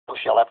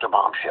bombshell after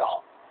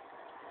bombshell.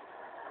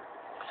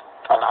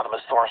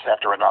 Anonymous source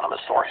after anonymous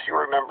source. You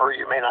remember,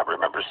 you may not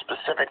remember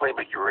specifically,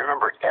 but you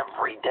remember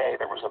every day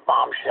there was a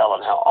bombshell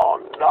and how, oh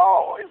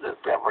no,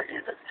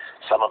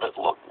 some of it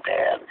looked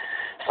bad.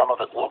 Some of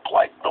it looked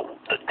like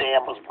the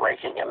dam was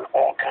breaking and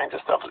all kinds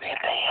of stuff. They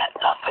had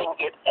nothing.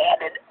 It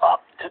added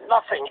up to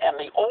nothing. And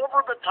the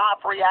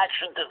over-the-top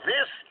reaction to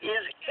this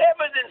is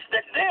evidence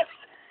that this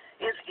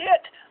is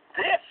it.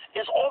 This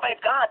is all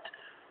they've got.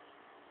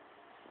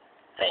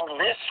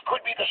 This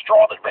could be the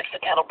straw that breaks the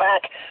camel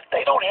back.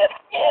 They don't have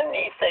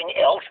anything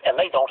else, and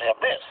they don't have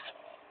this.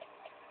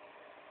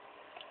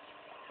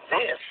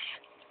 This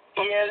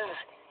is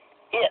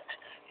it.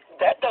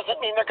 That doesn't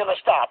mean they're going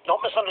to stop.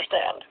 Don't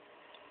misunderstand.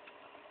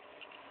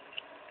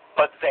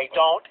 But they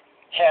don't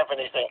have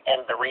anything,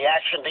 and the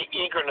reaction, the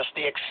eagerness,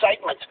 the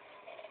excitement.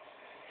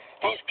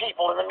 These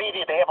people in the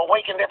media, they have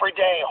awakened every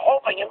day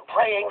hoping and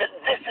praying that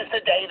this is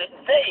the day that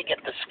they get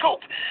the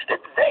scoop,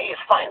 that they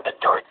find the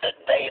dirt, that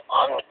they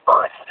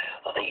unearth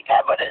the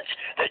evidence,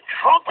 that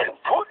Trump and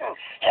Putin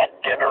had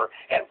dinner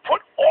and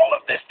put all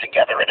of this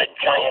together in a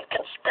giant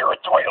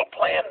conspiratorial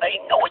plan. They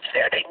know it's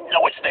there. They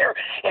know it's there.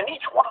 And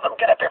each one of them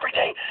get up every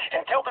day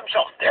and tell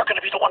themselves they're going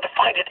to be the one to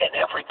find it. And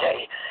every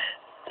day,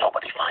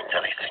 nobody finds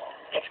anything.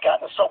 It's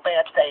gotten so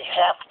bad they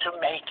have to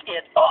make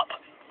it up.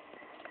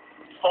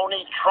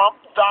 Phony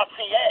Trump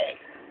dossier.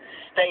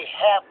 They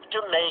have to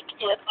make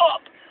it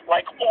up.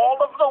 Like all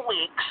of the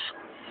weeks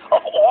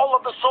of all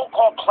of the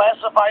so-called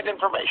classified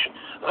information,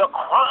 the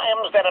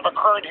crimes that have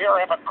occurred here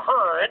have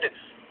occurred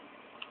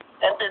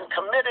and been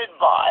committed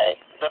by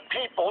the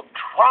people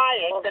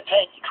trying to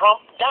take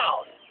Trump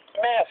down,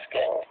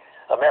 masking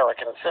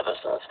American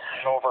citizens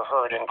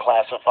overheard in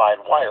classified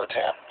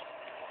wiretap.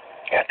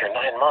 After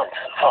 9 months,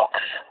 folks,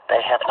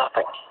 they have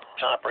nothing.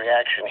 Top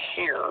reaction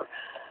here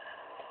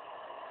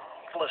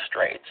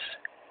illustrates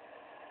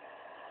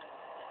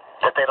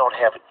that they don't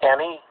have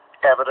any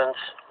evidence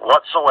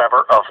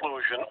whatsoever of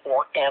collusion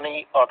or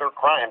any other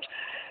crimes.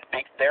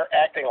 They're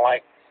acting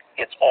like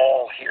it's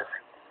all here.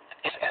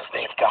 It's as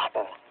they've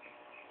gotten.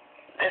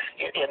 This,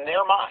 in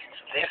their minds,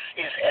 this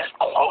is as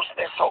close,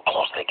 they're so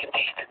close they can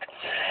taste it.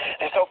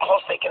 They're so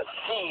close they can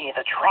see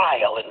the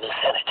trial in the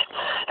Senate.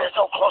 They're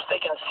so close they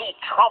can see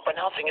Trump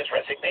announcing his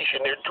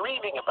resignation. They're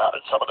dreaming about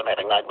it. Some of them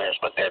having nightmares,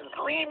 but they're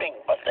dreaming,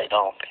 but they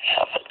don't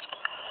have it.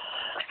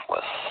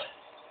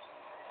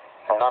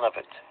 None of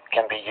it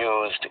can be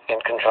used in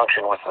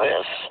conjunction with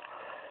this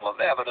of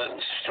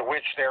evidence to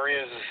which there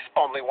is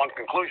only one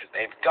conclusion.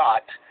 They've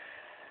got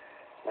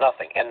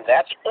nothing, and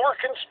that's or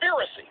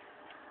conspiracy.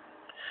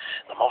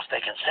 The most they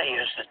can say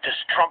is that this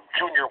Trump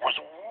Jr. was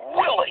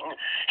willing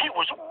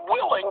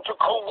to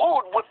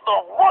collude with the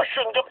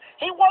Russian.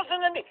 He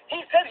wasn't in.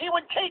 He said he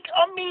would take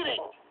a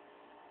meeting.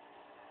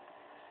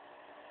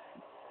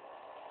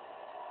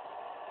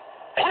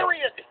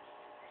 Period.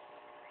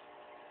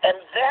 And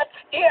that's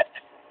it.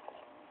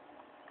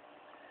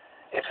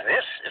 If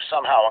this is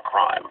somehow a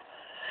crime,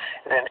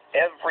 then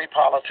every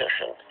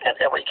politician and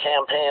every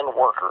campaign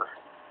worker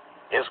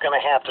is going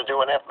to have to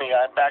do an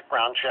FBI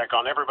background check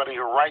on everybody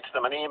who writes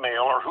them an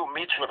email or who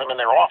meets with them in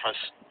their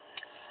office.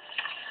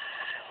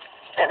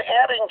 And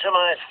adding to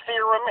my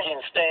theorem,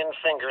 stained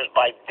fingers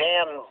by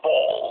Dan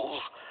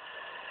Bowles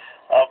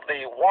of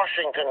the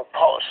Washington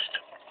Post,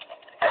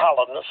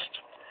 columnist,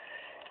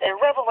 a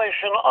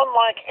revelation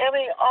unlike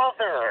any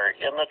other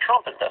in the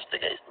Trump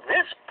investigation.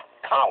 This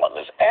column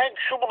is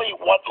actually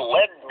what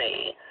led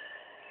me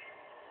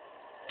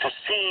to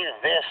see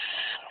this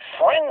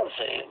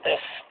frenzy, this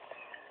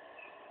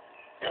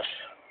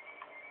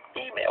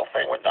email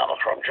thing with Donald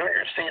Trump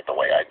Jr., see it the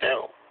way I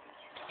do.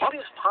 It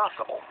is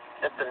possible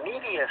that the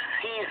media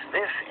sees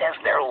this as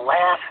their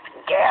last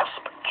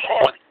gasp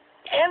chance.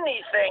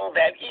 Anything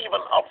that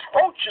even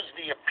approaches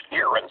the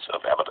appearance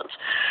of evidence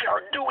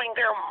are doing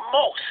their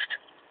most.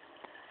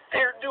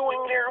 They're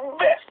doing their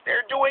best.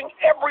 They're doing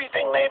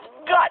everything they've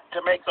got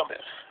to make them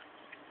this.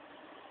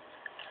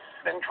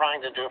 Been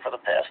trying to do for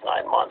the past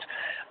 9 months.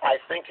 I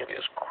think it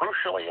is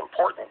crucially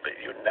important that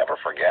you never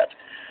forget,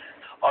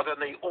 other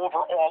than the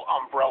overall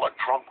umbrella,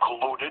 Trump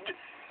colluded,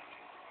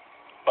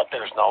 but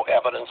there's no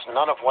evidence.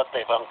 None of what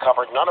they've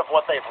uncovered, none of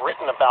what they've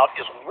written about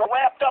is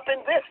wrapped up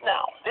in this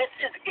now. This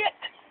is it.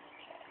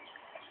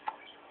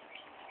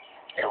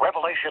 A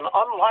revelation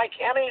unlike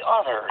any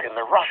other in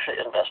the Russia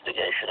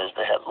investigation is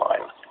the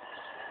headline.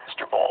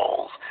 Mr.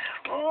 Bowles,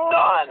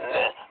 none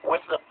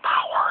with the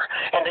power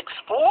and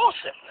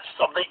explosiveness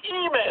of the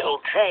email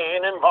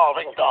chain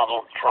involving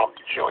Donald Trump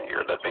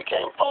Jr. that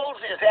became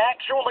Bowles is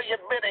actually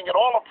admitting that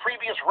all of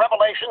previous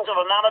revelations have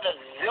amounted to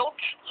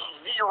zilch,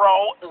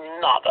 zero,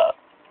 nada.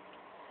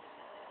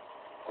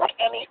 Would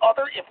any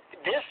other, if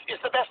this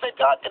is the best they've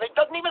got, and it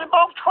doesn't even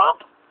involve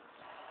Trump?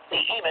 The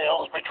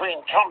emails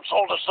between Trump's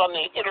oldest son,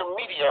 the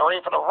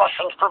intermediary for the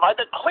Russians, provide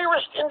the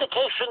clearest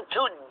indication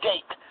to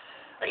date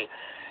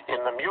in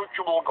the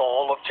mutual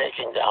goal of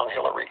taking down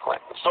Hillary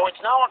Clinton. So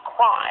it's now a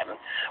crime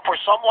for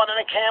someone in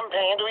a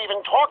campaign to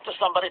even talk to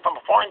somebody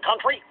from a foreign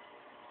country?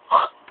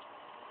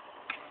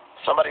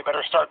 Somebody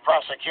better start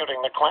prosecuting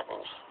the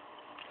Clintons.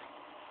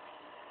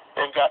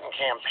 They've gotten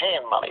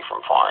campaign money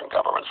from foreign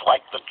governments, like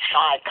the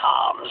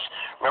Chi-Coms.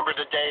 Remember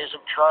the days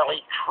of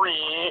Charlie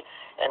Tree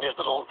and his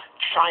little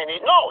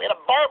Chinese... No, in a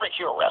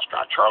barbecue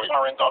restaurant. Charlie's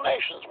are in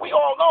donations. We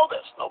all know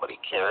this.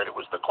 Nobody cared. It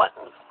was the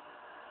Clintons.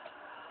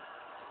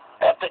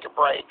 They have to take a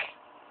break.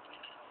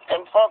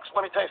 And, folks,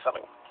 let me tell you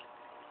something.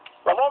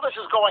 While all this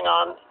is going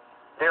on,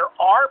 there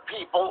are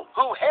people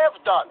who have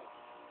done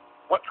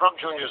what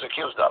Trump Jr. is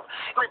accused of.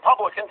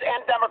 Republicans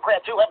and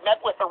Democrats who have met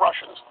with the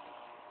Russians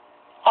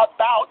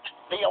about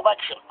the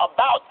election,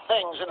 about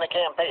things in the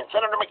campaign.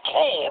 Senator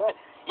McCain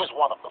is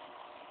one of them.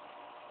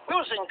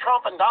 Using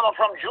Trump and Donald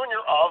Trump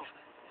Jr.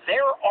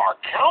 There are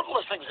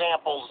countless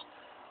examples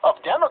of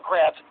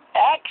Democrats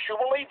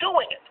actually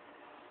doing it.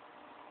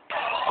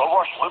 The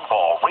Rush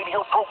Limbaugh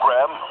radio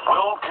program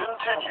will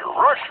continue.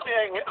 Rush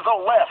being the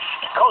left,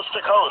 coast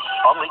to coast,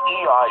 on the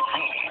EIB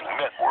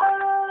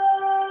network.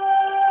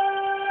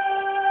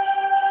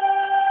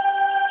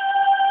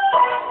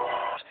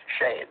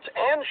 Shades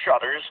and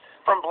shutters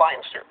from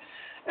Blindster.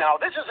 Now,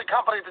 this is a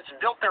company that's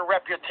built their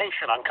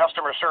reputation on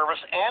customer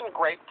service and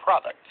great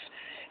products,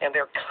 and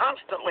they're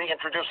constantly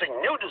introducing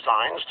new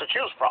designs to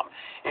choose from.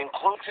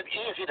 Includes it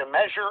easy to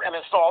measure and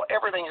install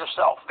everything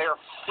yourself. Their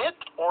fit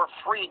or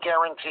free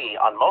guarantee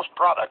on most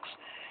products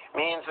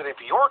means that if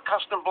your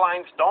custom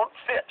blinds don't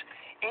fit,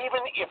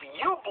 even if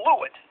you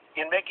blew it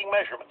in making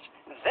measurements,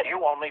 then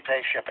you only pay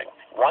shipping.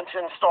 Once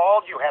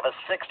installed, you have a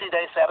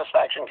 60-day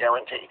satisfaction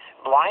guarantee.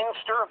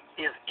 Blindster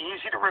is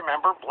easy to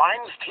remember.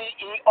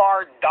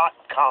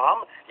 BlindsTER.com.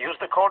 Use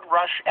the code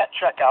RUSH at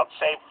checkout.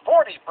 Save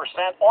 40%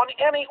 on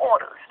any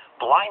order.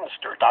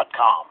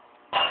 Blindster.com.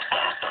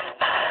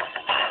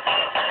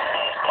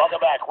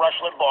 Welcome back. Rush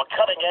Limbaugh,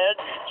 cutting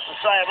edge,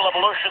 societal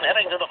evolution,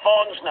 heading to the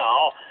phones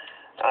now.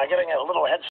 Getting a little head